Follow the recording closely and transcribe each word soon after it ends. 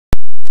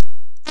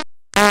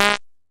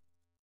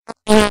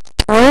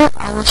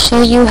I'll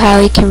show you how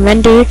you can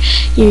render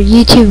your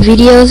YouTube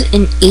videos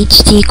in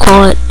HD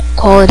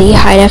quality,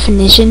 high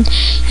definition,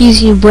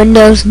 using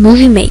Windows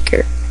Movie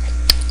Maker.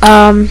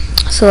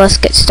 So let's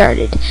get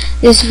started.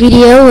 This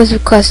video was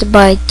requested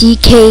by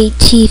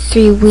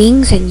DKT3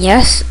 Wings, and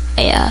yes,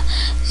 I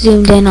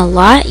zoomed in a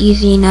lot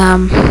using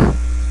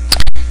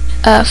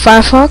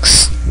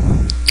Firefox.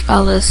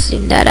 I'll just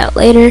zoom that out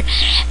later.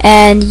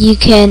 And you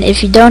can,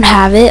 if you don't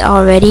have it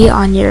already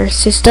on your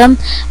system,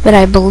 but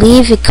I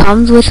believe it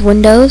comes with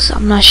Windows,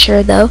 I'm not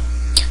sure though.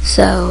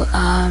 So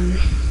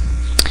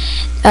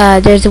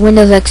there's a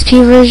Windows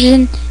XP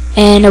version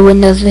and a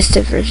Windows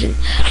Vista version.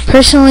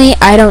 Personally,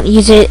 I don't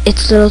use it.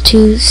 It's a little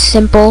too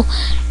simple,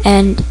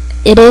 and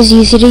it is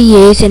easy to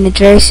use and it's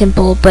very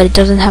simple, but it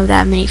doesn't have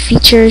that many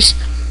features.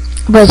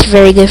 But it's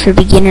very good for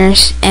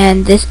beginners,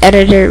 and this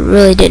editor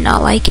really did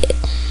not like it.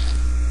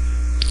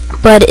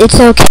 But it's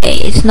okay.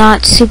 It's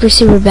not super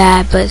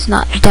bad, but it's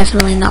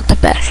definitely not the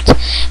best.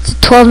 It's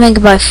a 12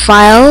 megabyte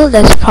file.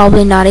 That's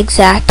probably not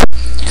exact.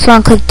 So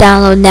I'll click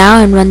download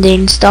now and run the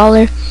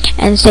installer.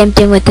 And same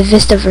thing with the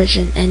Vista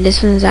version. And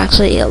this one is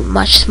actually a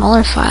much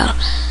smaller file.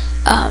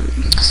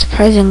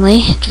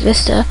 Surprisingly, it's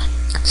Vista.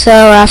 So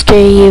after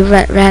you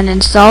ran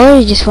installer,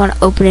 you just want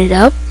to open it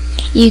up.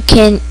 You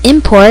can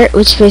import,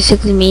 which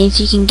basically means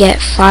you can get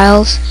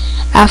files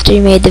after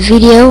you made the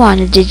video on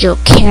a digital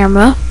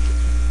camera,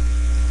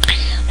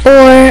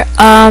 or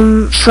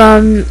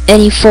from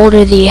any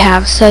folder that you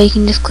have. So you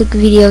can just click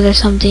videos or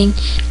something,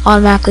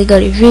 automatically go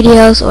to your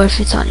videos, or if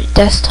it's on your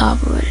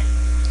desktop or whatever,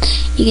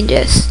 you can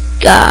just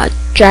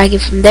drag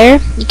it from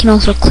there. You can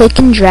also click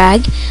and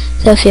drag.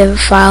 So if you have a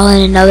file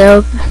in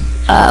another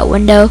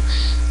window,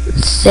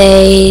 let's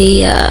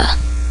say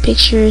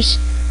pictures,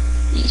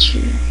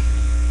 nature,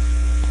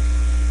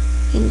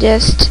 you can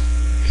just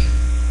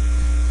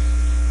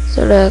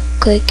sort of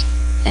click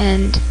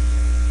and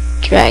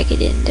drag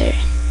it in there.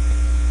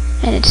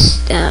 And it's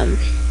yeah,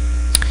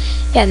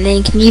 and then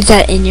you can use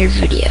that in your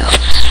video.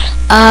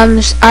 I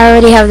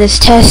already have this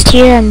test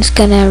here. I'm just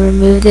gonna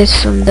remove this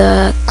from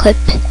the clip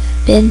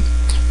bin,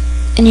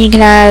 and you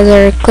can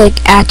either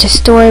click add to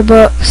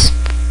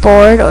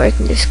storyboard, or you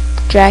can just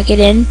drag it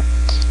in.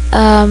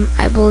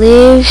 I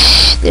believe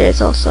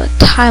there's also a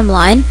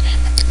timeline,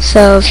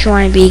 so if you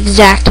want to be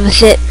exact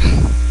with it,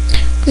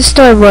 the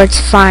storyboard's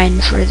fine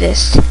for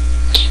this.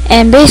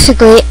 And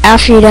basically,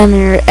 after you're done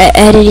your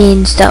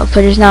editing stuff,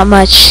 but there's not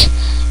much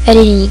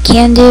editing you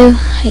can do,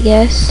 I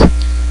guess.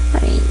 I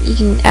mean, you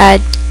can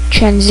add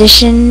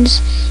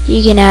transitions,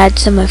 you can add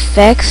some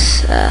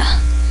effects,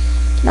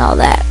 and all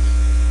that.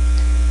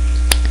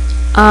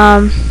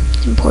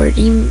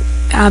 Important.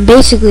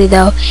 Basically,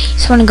 though, you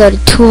just want to go to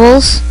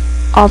Tools,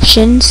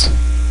 Options,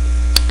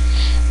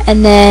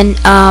 and then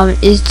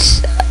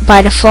it's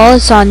by default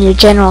it's on your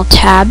General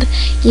tab.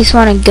 You just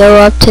want to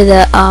go up to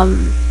the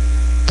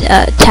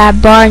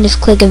tab bar and just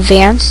click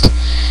Advanced,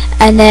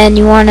 and then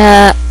you want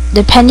to,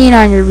 depending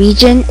on your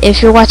region,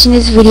 if you're watching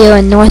this video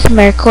in North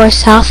America or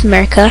South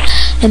America,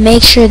 and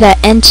make sure that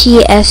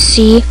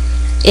NTSC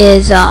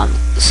is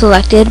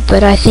selected,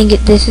 but I think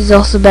this is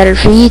also better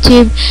for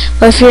YouTube.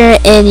 But if you're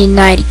in the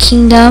United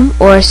Kingdom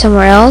or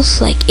somewhere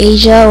else like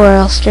Asia or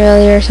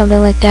Australia or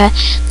something like that,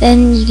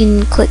 then you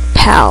can click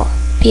PAL,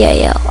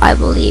 P-A-L, I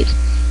believe,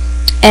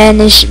 and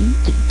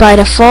by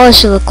default it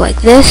should look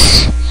like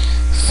this.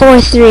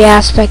 4:3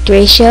 aspect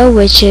ratio,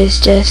 which is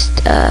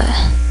just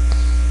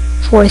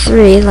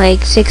 4:3,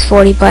 like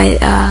 640 by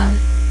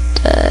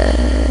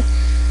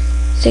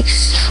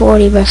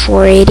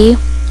 480,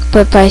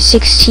 but by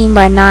 16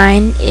 by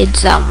 9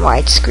 it's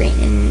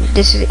widescreen, and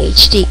this is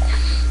HD.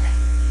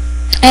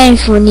 And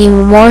if you need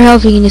more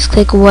help, you can just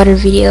click water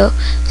video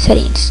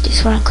settings.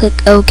 Just want to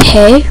click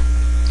OK.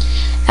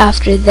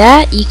 After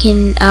that, you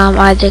can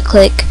either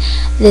click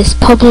this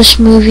publish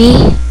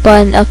movie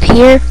button up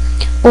here,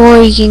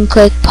 or you can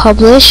click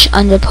publish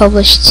under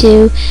publish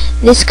to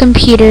this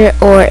computer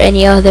or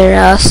any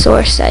other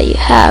source that you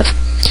have.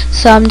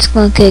 So I'm just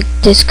going to click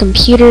this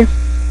computer,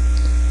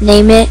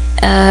 name it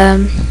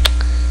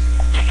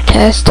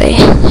test, I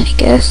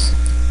guess.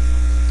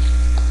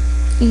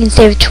 You can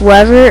save it to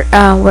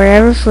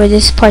wherever. For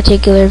this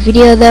particular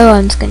video though,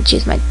 I'm just going to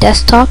choose my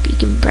desktop. You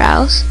can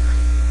browse,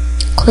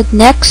 click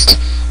next.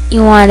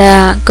 You want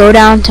to go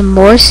down to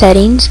more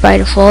settings. By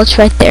default it's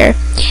right there,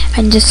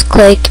 and just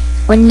click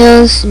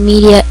Windows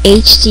Media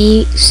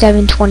HD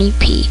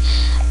 720p.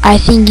 I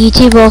think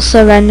YouTube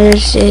also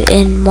renders it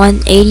in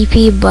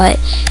 180p, but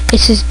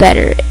this is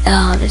better.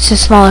 It's a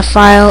smaller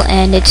file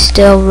and it's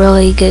still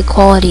really good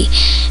quality.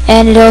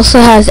 And it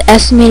also has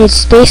estimated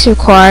space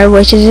required,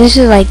 which is this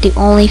is like the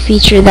only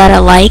feature that I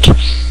like.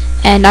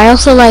 And I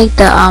also like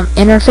the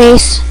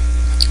interface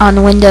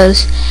on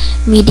Windows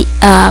Media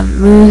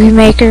Movie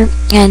Maker,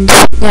 and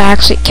it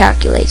actually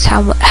calculates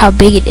how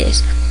big it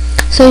is.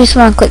 So you just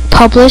want to click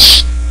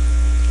publish,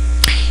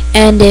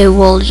 and it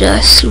will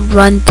just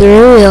run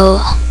through.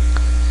 It'll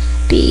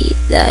be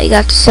you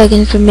got the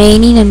seconds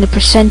remaining and the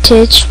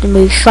percentage, the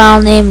movie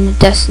file name, and the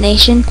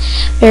destination.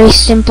 Very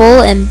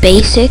simple and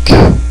basic,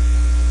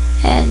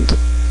 and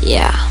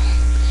yeah.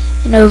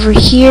 And over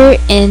here,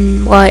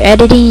 and while you're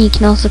editing, you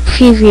can also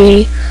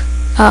preview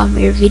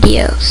your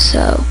video.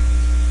 So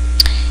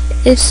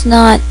it's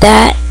not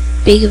that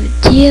big of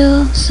a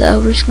deal. So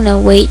we're just gonna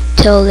wait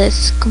till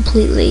this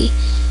completely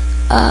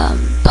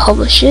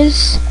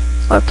publishes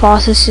or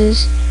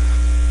processes,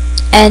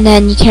 and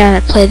then you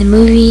can play the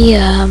movie.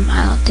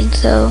 I don't think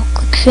so.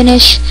 Click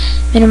finish,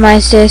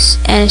 minimize this,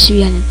 and it should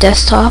be on the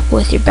desktop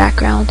with your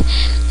background.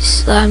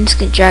 So I'm just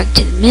gonna drag it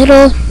to the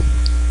middle.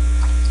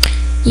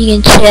 You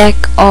can check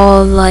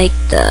all like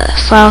the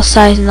file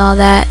size and all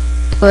that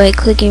by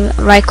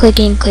right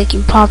clicking,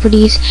 clicking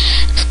properties.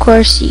 Of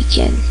course, you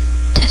can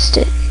test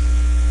it,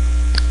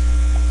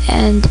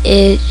 and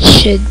it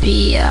should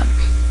be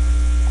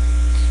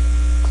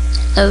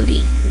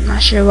loading. I'm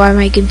not sure why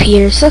my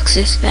computer sucks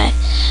this bad,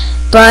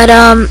 but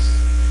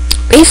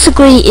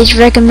basically it's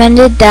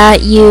recommended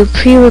that you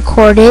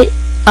pre-record it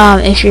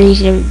if you're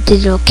using a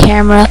digital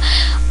camera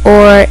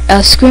or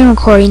a screen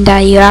recording,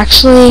 that you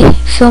actually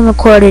film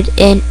recorded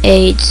in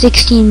a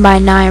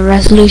 16:9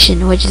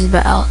 resolution, which is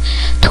about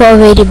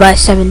 1280 by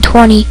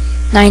 720,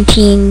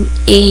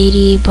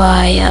 1980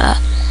 by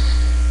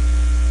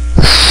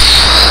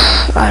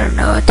I don't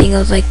know, I think it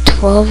was like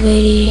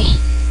 1280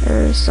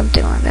 or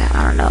something like that,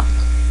 I don't know.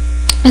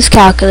 This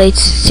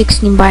calculates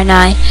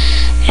 16:9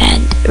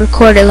 and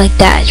record it like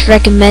that. It's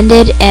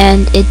recommended,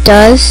 and it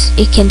does.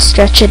 It can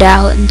stretch it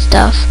out and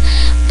stuff,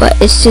 but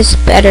it's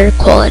just better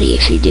quality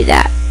if you do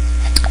that.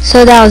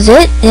 So that was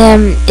it.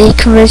 It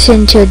converts it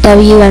into a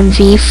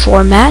WMV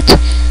format,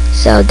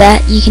 so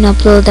that you can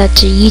upload that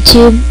to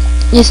YouTube.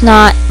 It's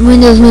not,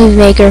 Windows Movie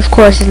Maker of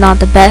course is not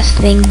the best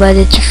thing, but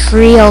it's a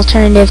free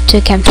alternative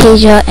to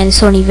Camtasia and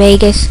Sony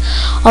Vegas,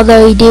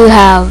 although you do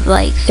have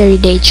like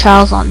 30-day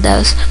trials on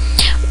those.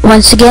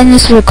 Once again,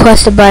 this was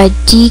requested by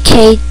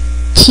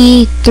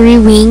DKT3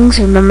 Wings.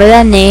 Remember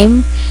that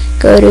name.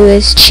 Go to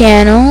his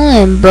channel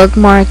and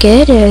bookmark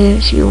it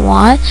if you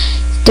want.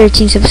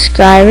 13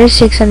 subscribers,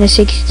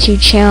 662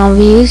 channel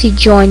views. He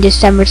joined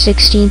December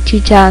 16,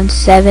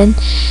 2007,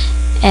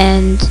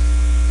 and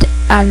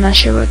I'm not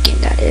sure what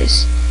game that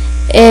is.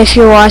 If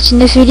you're watching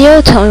this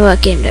video, tell me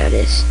what game that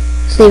is.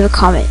 Just leave a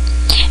comment,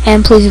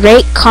 and please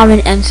rate,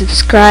 comment, and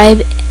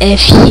subscribe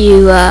if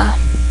you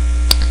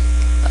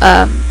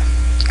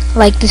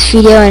like this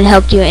video and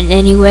helped you in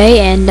any way.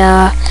 And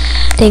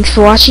thanks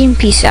for watching.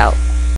 Peace out.